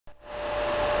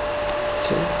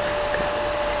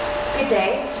Good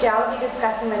day. Today I'll be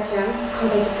discussing the term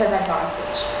competitive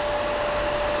advantage.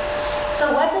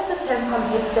 So what does the term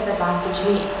competitive advantage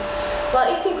mean? Well,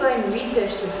 if you go and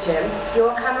research this term, you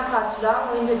will come across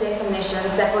long-winded definitions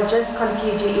that will just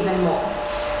confuse you even more.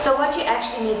 So what you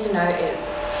actually need to know is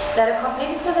that a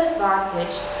competitive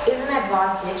advantage is an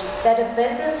advantage that a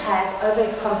business has over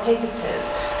its competitors,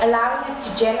 allowing it to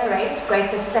generate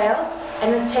greater sales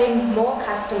and attain more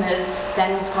customers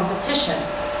than its competition.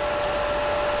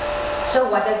 So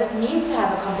what does it mean to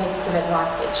have a competitive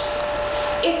advantage?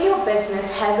 If your business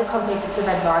has a competitive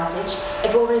advantage,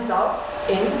 it will result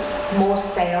in more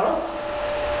sales,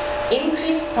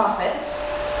 increased profits,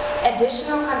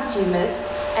 additional consumers,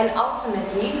 and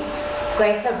ultimately,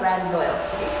 greater brand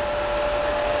loyalty.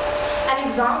 An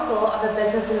example of a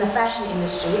business in the fashion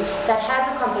industry that has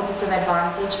a competitive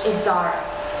advantage is Zara.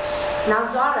 Now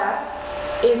Zara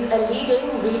is a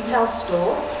leading retail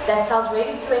store that sells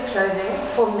ready-to-wear clothing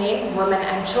for men, women,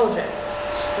 and children.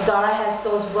 Zara has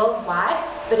stores worldwide,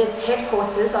 but its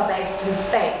headquarters are based in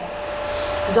Spain.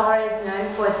 Zara is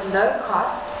known for its low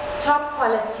cost, top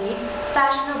quality,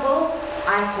 fashionable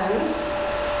items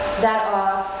that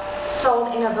are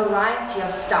sold in a variety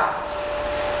of styles.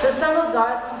 So some of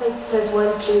Zara's competitors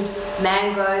will include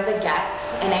Mango, The Gap,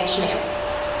 and H&M.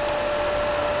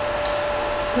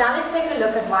 Now let's take a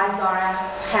look at why Zara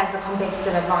has a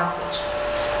competitive advantage.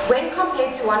 When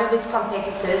compared to one of its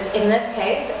competitors, in this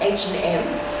case H&M,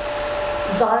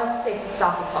 Zara sets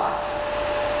itself apart.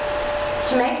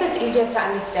 To make this easier to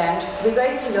understand, we're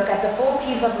going to look at the 4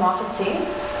 P's of marketing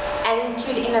and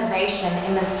include innovation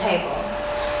in this table.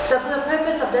 So for the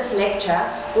purpose of this lecture,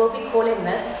 we'll be calling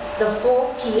this the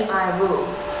 4PI rule.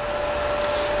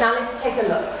 Now let's take a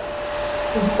look.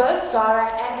 Both Zara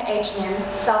and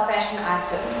H&M sell fashion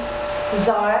items.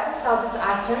 Zara sells its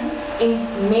items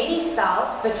in many styles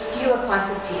but fewer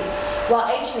quantities, while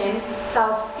H&M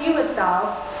sells fewer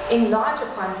styles in larger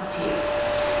quantities.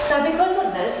 So because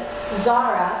of this,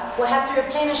 Zara will have to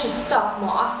replenish its stock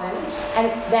more often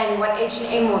than what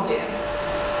H&M will do.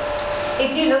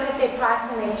 If you look at their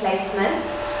price and their placement,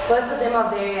 both of them are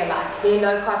very alike. They're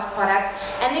low-cost products,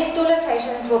 and their store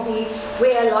locations will be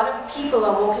where a lot of people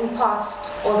are walking past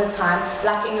all the time,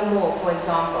 like in a mall, for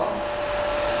example.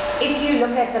 If you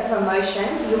look at the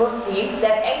promotion, you will see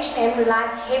that H&M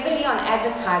relies heavily on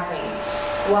advertising,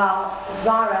 while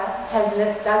Zara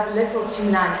does little to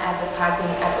none advertising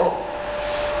at all.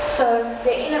 So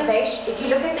if you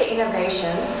look at the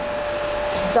innovations,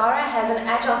 Zara has an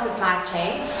agile supply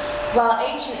chain, while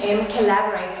H&M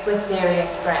collaborates with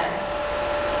various brands.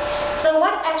 So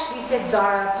what actually sets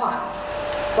Zara apart?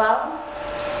 Well,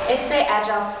 it's their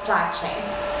agile supply chain.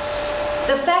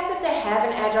 The fact that they have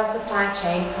an agile supply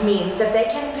chain means that they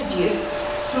can produce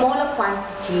smaller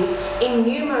quantities in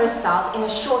numerous styles in a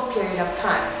short period of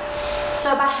time.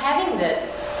 So by having this,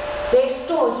 their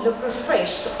stores look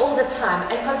refreshed all the time,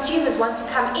 and consumers want to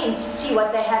come in to see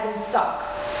what they have in stock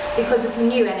because it's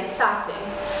new and exciting.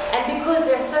 And because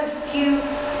there are so few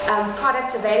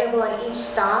products available in each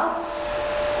style,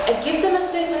 it gives them a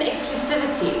certain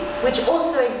exclusivity, which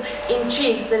also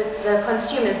intrigues the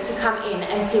consumers to come in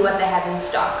and see what they have in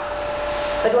stock.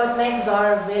 But what makes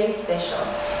Zara really special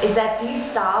is that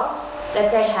these styles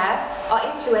that they have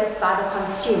are influenced by the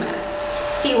consumer.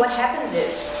 See, what happens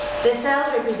is the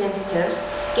sales representatives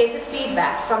get the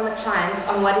feedback from the clients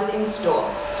on what is in store,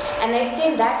 and they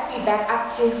send that feedback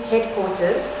up to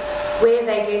headquarters,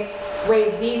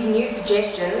 where these new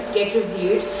suggestions get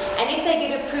reviewed, and if they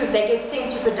get approved, they get sent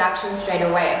to production straight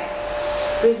away,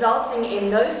 resulting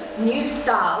in those new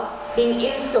styles being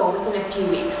in store within a few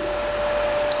weeks.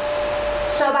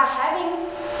 So by having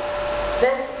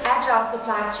this agile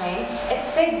supply chain, it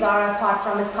sets Zara apart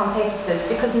from its competitors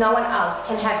because no one else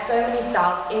can have so many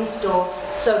styles in store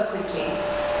so quickly.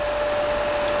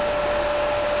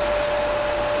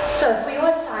 So for your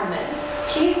assignment,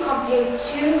 please compare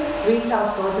 2 retail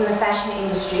stores in the fashion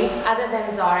industry other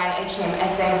than Zara and H&M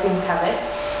as they have been covered,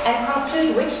 and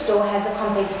conclude which store has a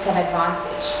competitive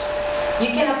advantage.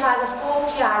 You can apply the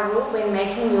 4PI rule when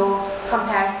making your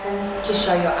comparison to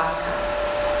show your outcome.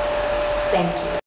 Thank you.